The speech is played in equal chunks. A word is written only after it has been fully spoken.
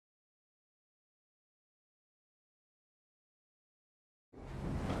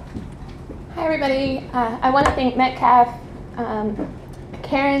Hi everybody. I want to thank Metcalf.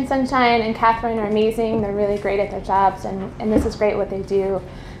 Karen, Sunshine, and Catherine are amazing. They're really great at their jobs, and this is great what they do.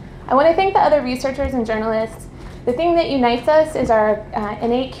 I want to thank the other researchers and journalists. The thing that unites us is our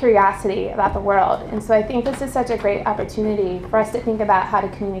innate curiosity about the world, and so I think this is such a great opportunity for us to think about how to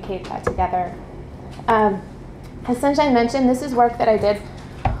communicate that together. As Sunshine mentioned, this is work that I did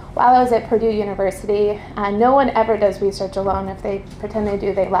while I was at Purdue University. No one ever does research alone. If they pretend they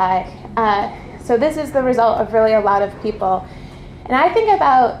do, they lie. So this is the result of really a lot of people. And I think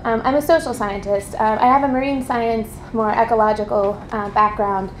about, I'm a social scientist. I have a marine science, more ecological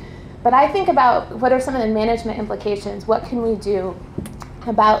background. But I think about what are some of the management implications? What can we do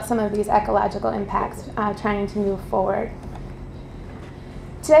about some of these ecological impacts trying to move forward?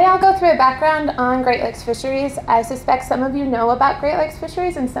 Today I'll go through a background on Great Lakes fisheries. I suspect some of you know about Great Lakes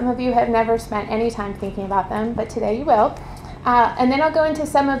fisheries and some of you have never spent any time thinking about them, but today you will. And then I'll go into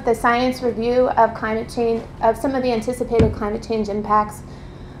some of the science review of climate change, of some of the anticipated climate change impacts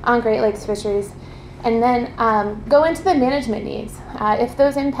on Great Lakes fisheries, and then go into the management needs. If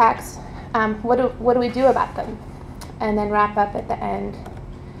those impacts, what do we do about them? And then wrap up at the end.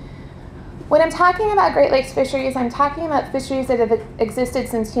 When I'm talking about Great Lakes fisheries, I'm talking about fisheries that have existed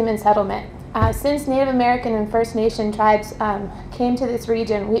since human settlement. Since Native American and First Nation tribes came to this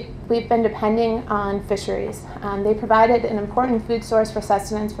region, we've been depending on fisheries. They provided an important food source for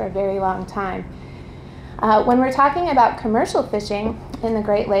sustenance for a very long time. When we're talking about commercial fishing in the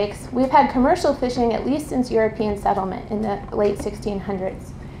Great Lakes, we've had commercial fishing at least since European settlement in the late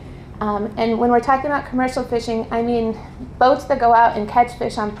 1600s. And when we're talking about commercial fishing, I mean boats that go out and catch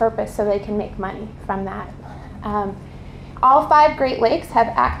fish on purpose so they can make money from that. All 5 Great Lakes have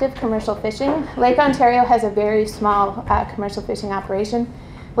active commercial fishing. Lake Ontario has a very small commercial fishing operation.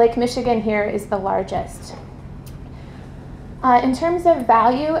 Lake Michigan here is the largest. In terms of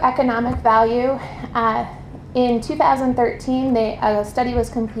value, economic value, in 2013, a study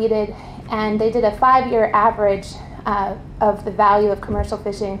was completed and they did a 5-year average of the value of commercial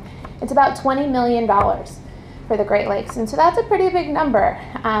fishing. It's about $20 million for the Great Lakes, and so that's a pretty big number.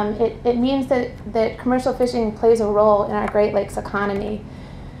 It means that commercial fishing plays a role in our Great Lakes economy.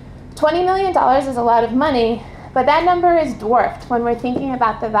 $20 million is a lot of money, but that number is dwarfed when we're thinking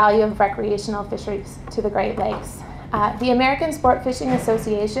about the value of recreational fisheries to the Great Lakes. The American Sport Fishing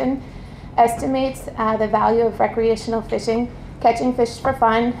Association estimates the value of recreational fishing, catching fish for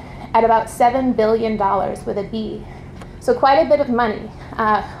fun, at about $7 billion with a B. So quite a bit of money,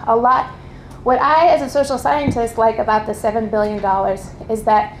 a lot. What I, as a social scientist, like about the $7 billion is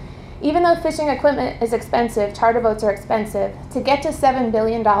that even though fishing equipment is expensive, charter boats are expensive, to get to $7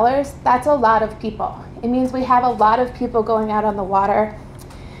 billion, that's a lot of people. It means we have a lot of people going out on the water.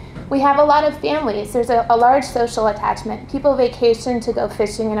 We have a lot of families. There's a large social attachment. People vacation to go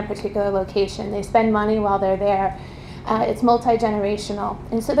fishing in a particular location. They spend money while they're there. It's multi-generational.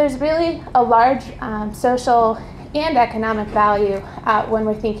 And so there's really a large social and economic value when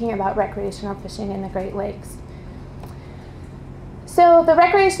we're thinking about recreational fishing in the Great Lakes. So the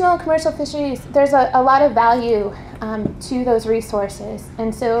recreational commercial fisheries, there's a lot of value to those resources,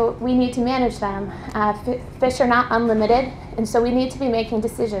 and so we need to manage them. Fish are not unlimited, and so we need to be making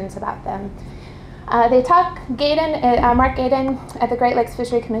decisions about them. Mark Gaydon at the Great Lakes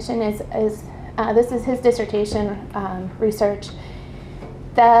Fishery Commission this is his dissertation research.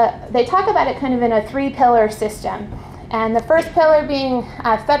 They talk about it kind of in a 3-pillar system. And the first pillar being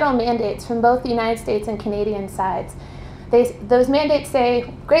federal mandates from both the United States and Canadian sides. Those mandates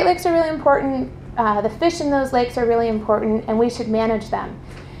say Great Lakes are really important, the fish in those lakes are really important, and we should manage them.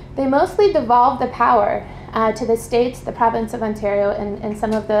 They mostly devolve the power to the states, the province of Ontario, and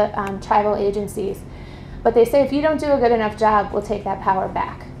some of the tribal agencies. But they say if you don't do a good enough job, we'll take that power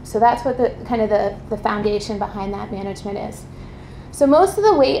back. So that's what the foundation behind that management is. So most of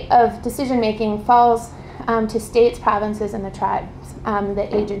the weight of decision-making falls to states, provinces, and the tribes, the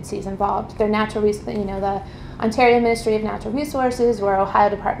agencies involved. They're natural resources, the Ontario Ministry of Natural Resources or Ohio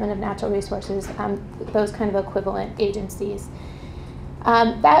Department of Natural Resources, those kind of equivalent agencies.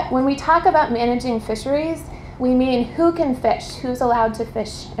 When we talk about managing fisheries, we mean who can fish, who's allowed to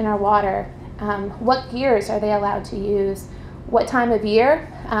fish in our water, what gears are they allowed to use, what time of year,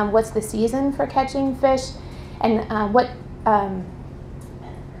 what's the season for catching fish, and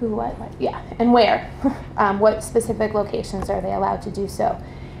and where, what specific locations are they allowed to do so.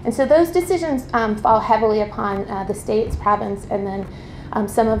 And so those decisions fall heavily upon the states, province, and then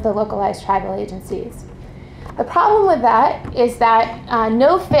some of the localized tribal agencies. The problem with that is that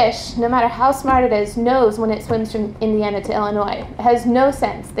no fish, no matter how smart it is, knows when it swims from Indiana to Illinois. It has no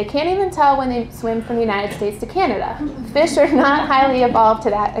sense. They can't even tell when they swim from the United States to Canada. Fish are not highly evolved to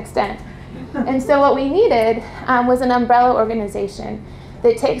that extent. And so what we needed was an umbrella organization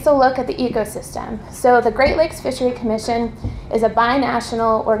that takes a look at the ecosystem. So the Great Lakes Fishery Commission is a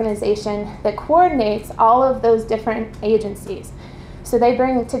binational organization that coordinates all of those different agencies. So they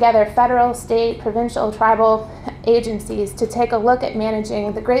bring together federal, state, provincial, tribal agencies to take a look at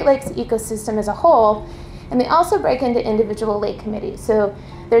managing the Great Lakes ecosystem as a whole, and they also break into individual lake committees. So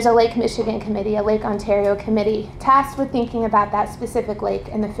there's a Lake Michigan committee, a Lake Ontario committee, tasked with thinking about that specific lake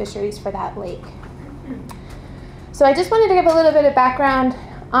and the fisheries for that lake. So I just wanted to give a little bit of background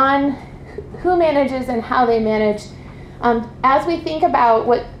on who manages and how they manage. As we think about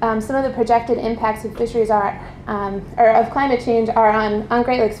what some of the projected impacts of fisheries are, or of climate change are on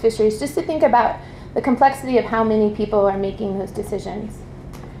Great Lakes fisheries, just to think about the complexity of how many people are making those decisions.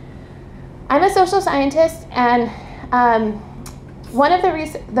 I'm a social scientist, and one of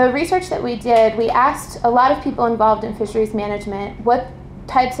the research that we did, we asked a lot of people involved in fisheries management what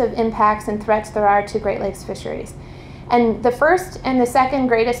types of impacts and threats there are to Great Lakes fisheries. And the first and the second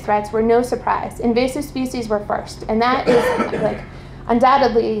greatest threats were no surprise. Invasive species were first, and that is like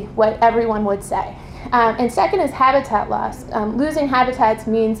undoubtedly what everyone would say. And second is habitat loss. Losing habitats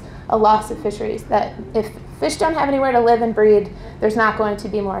means a loss of fisheries, that if fish don't have anywhere to live and breed, there's not going to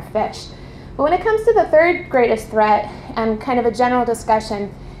be more fish. But when it comes to the third greatest threat and kind of a general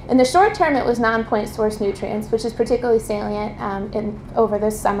discussion, in the short term it was non-point source nutrients, which is particularly salient over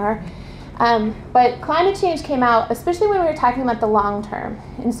this summer. But climate change came out, especially when we were talking about the long term.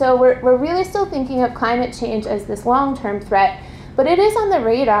 And so we're really still thinking of climate change as this long-term threat, but it is on the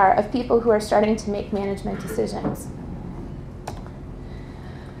radar of people who are starting to make management decisions.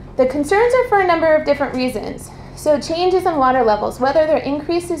 The concerns are for a number of different reasons. So changes in water levels, whether they're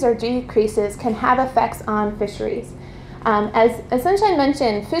increases or decreases, can have effects on fisheries. As Sunshine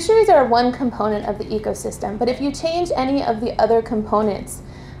mentioned, fisheries are one component of the ecosystem, but if you change any of the other components,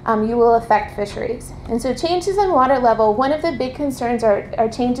 you will affect fisheries. And so changes in water level, one of the big concerns are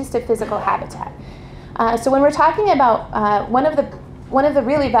changes to physical habitat. So when we're talking about one of the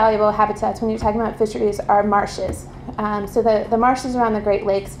really valuable habitats when you're talking about fisheries are marshes. So the marshes around the Great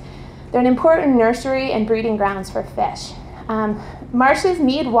Lakes, they're an important nursery and breeding grounds for fish. Marshes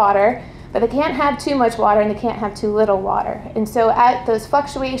need water, but they can't have too much water and they can't have too little water. And so at those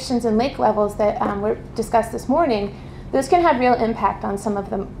fluctuations in lake levels that were discussed this morning, those can have real impact on some of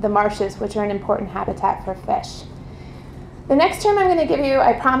the marshes, which are an important habitat for fish. The next term I'm going to give you,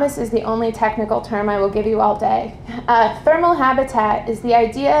 I promise, is the only technical term I will give you all day. Thermal habitat is the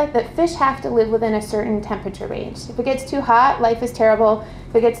idea that fish have to live within a certain temperature range. If it gets too hot, life is terrible.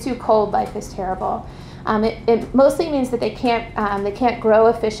 If it gets too cold, life is terrible. It mostly means that they can't grow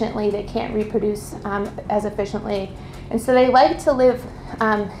efficiently, they can't reproduce as efficiently. And so they like to live,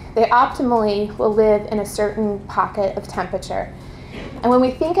 they optimally will live in a certain pocket of temperature. And when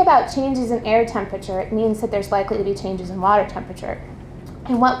we think about changes in air temperature, it means that there's likely to be changes in water temperature.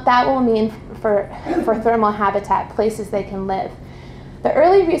 And what that will mean for thermal habitat, places they can live. The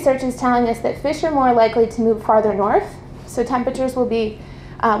early research is telling us that fish are more likely to move farther north, so temperatures will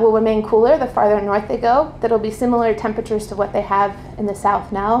remain cooler the farther north they go. That'll be similar temperatures to what they have in the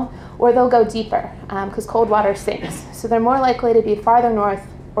south now, or they'll go deeper because cold water sinks. So they're more likely to be farther north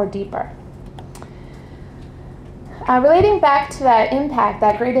or deeper. Relating back to that impact,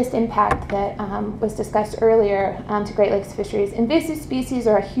 that greatest impact that was discussed earlier to Great Lakes fisheries, invasive species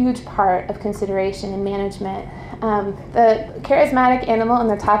are a huge part of consideration and management. The charismatic animal in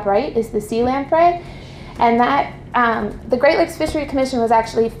the top right is the sea lamprey, and that the Great Lakes Fishery Commission was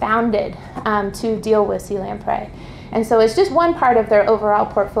actually founded to deal with sea lamprey. And so it's just one part of their overall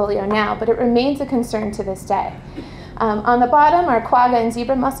portfolio now, but it remains a concern to this day. On the bottom are quagga and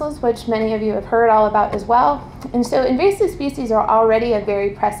zebra mussels, which many of you have heard all about as well. And so invasive species are already a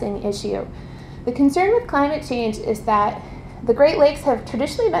very pressing issue. The concern with climate change is that the Great Lakes have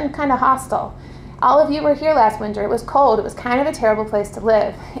traditionally been kind of hostile. All of you were here last winter. It was cold. It was kind of a terrible place to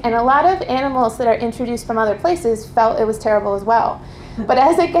live. And a lot of animals that are introduced from other places felt it was terrible as well. But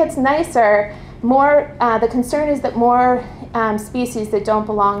as it gets nicer, the concern is that more species that don't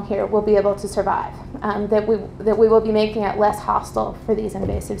belong here will be able to survive, that we will be making it less hostile for these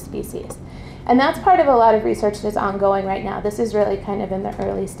invasive species. And that's part of a lot of research that's ongoing right now. This is really kind of in the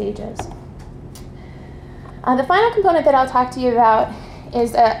early stages. The final component that I'll talk to you about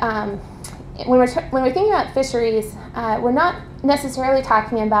is when we're thinking about fisheries, we're not necessarily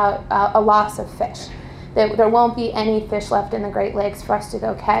talking about a loss of fish. There won't be any fish left in the Great Lakes for us to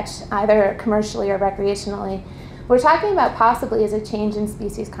go catch, either commercially or recreationally. We're talking about possibly as a change in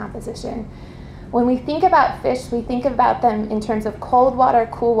species composition. When we think about fish, we think about them in terms of cold water,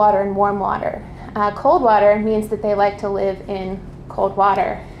 cool water, and warm water. Cold water means that they like to live in cold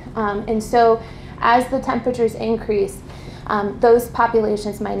water. And so as the temperatures increase, those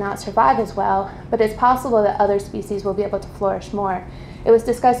populations might not survive as well, but it's possible that other species will be able to flourish more. It was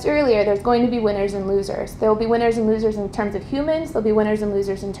discussed earlier, there's going to be winners and losers. There will be winners and losers in terms of humans, there'll be winners and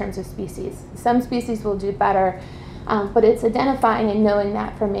losers in terms of species. Some species will do better, but it's identifying and knowing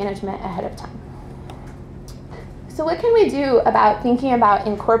that for management ahead of time. So what can we do about thinking about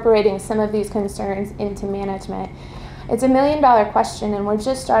incorporating some of these concerns into management? It's $1 million question, and we're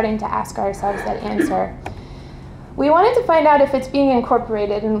just starting to ask ourselves that answer. We wanted to find out if it's being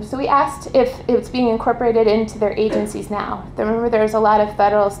incorporated, and so we asked if it's being incorporated into their agencies now. Remember, there's a lot of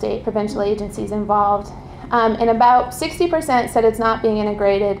federal, state, provincial agencies involved, and about 60% said it's not being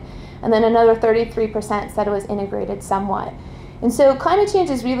integrated, and then another 33% said it was integrated somewhat. And so climate change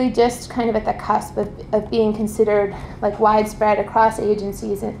is really just kind of at the cusp of being considered like widespread across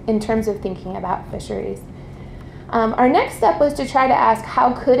agencies in terms of thinking about fisheries. Our next step was to try to ask,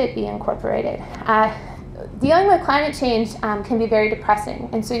 how could it be incorporated? Dealing with climate change can be very depressing,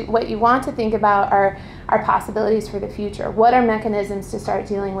 and so what you want to think about are possibilities for the future. What are mechanisms to start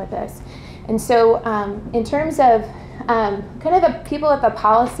dealing with this? And so in terms of kind of the people at the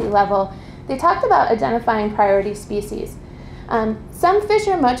policy level, they talked about identifying priority species. Some fish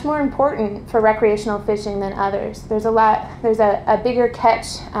are much more important for recreational fishing than others. There's a bigger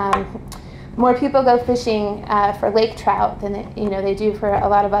catch. More people go fishing for lake trout than they do for a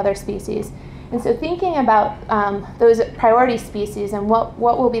lot of other species. And so thinking about those priority species and what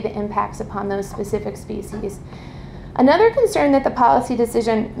will be the impacts upon those specific species. Another concern that the policy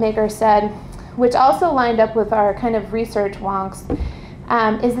decision maker said, which also lined up with our kind of research wonks,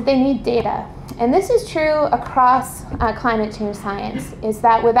 is that they need data. And this is true across climate change science, is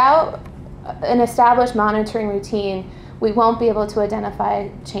that without an established monitoring routine, we won't be able to identify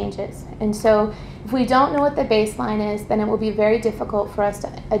changes. And so if we don't know what the baseline is, then it will be very difficult for us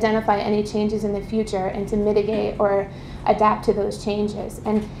to identify any changes in the future and to mitigate or adapt to those changes.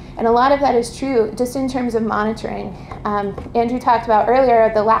 And a lot of that is true just in terms of monitoring. Andrew talked about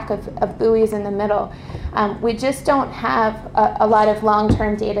earlier the lack of buoys in the middle. We just don't have a lot of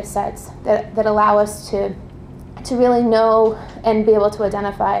long-term data sets that allow us to really know and be able to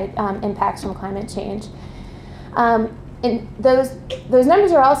identify impacts from climate change. And those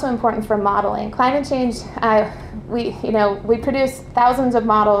numbers are also important for modeling. Climate change, we produce thousands of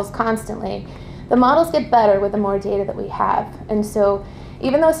models constantly. The models get better with the more data that we have. And so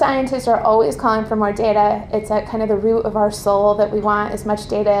even though scientists are always calling for more data, it's at kind of the root of our soul that we want as much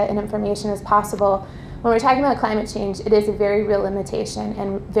data and information as possible. When we're talking about climate change, it is a very real limitation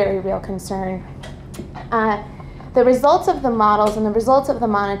and very real concern. The results of the models and the results of the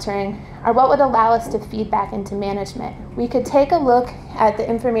monitoring are what would allow us to feed back into management. We could take a look at the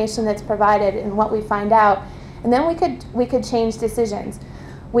information that's provided and what we find out, and then we could change decisions.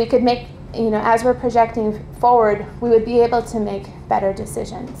 We could make, as we're projecting forward, we would be able to make better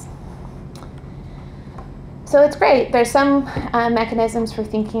decisions. So it's great. There's some mechanisms for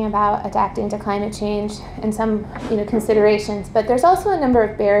thinking about adapting to climate change and some considerations, but there's also a number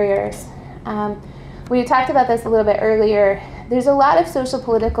of barriers. We talked about this a little bit earlier. There's a lot of social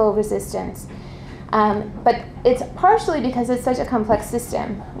political resistance, but it's partially because it's such a complex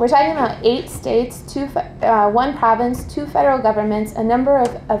system. We're talking about 8 states, 1 province, 2 federal governments, a number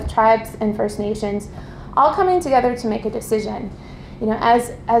of tribes and First Nations, all coming together to make a decision.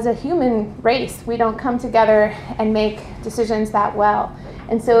 As a human race, we don't come together and make decisions that well.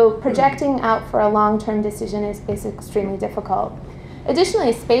 And so projecting out for a long-term decision is extremely difficult.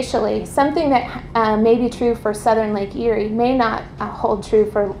 Additionally, spatially, something that may be true for southern Lake Erie may not hold true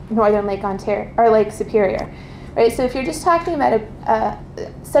for northern Lake Ontario or Lake Superior, right? So if you're just talking about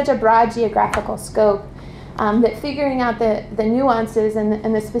such a broad geographical scope, that figuring out the nuances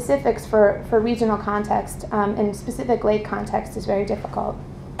and the specifics for regional context and specific lake context is very difficult.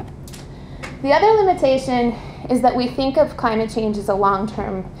 The other limitation is that we think of climate change as a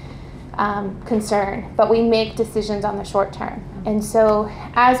long-term concern, but we make decisions on the short term. And so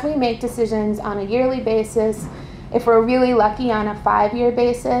as we make decisions on a yearly basis, if we're really lucky on a 5-year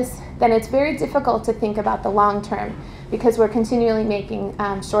basis, then it's very difficult to think about the long term because we're continually making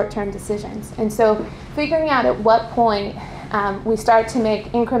short-term decisions. And so figuring out at what point we start to make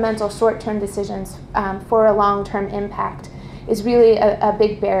incremental short-term decisions for a long-term impact is really a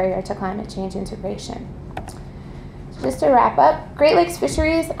big barrier to climate change integration. Just to wrap up, Great Lakes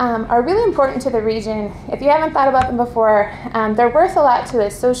fisheries are really important to the region. If you haven't thought about them before, they're worth a lot to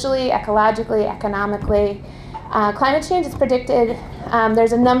us socially, ecologically, economically. Climate change is predicted.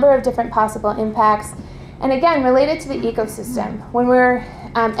 There's a number of different possible impacts. And again, related to the ecosystem. When we're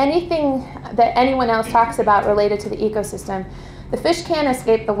anything that anyone else talks about related to the ecosystem, The fish can't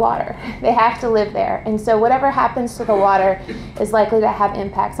escape the water. They have to live there. And so whatever happens to the water is likely to have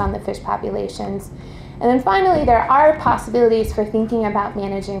impacts on the fish populations. And then finally, there are possibilities for thinking about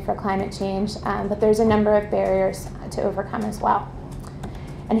managing for climate change, but there's a number of barriers to overcome as well.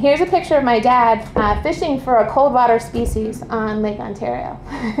 And here's a picture of my dad fishing for a cold water species on Lake Ontario.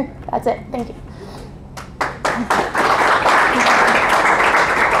 That's it. Thank you.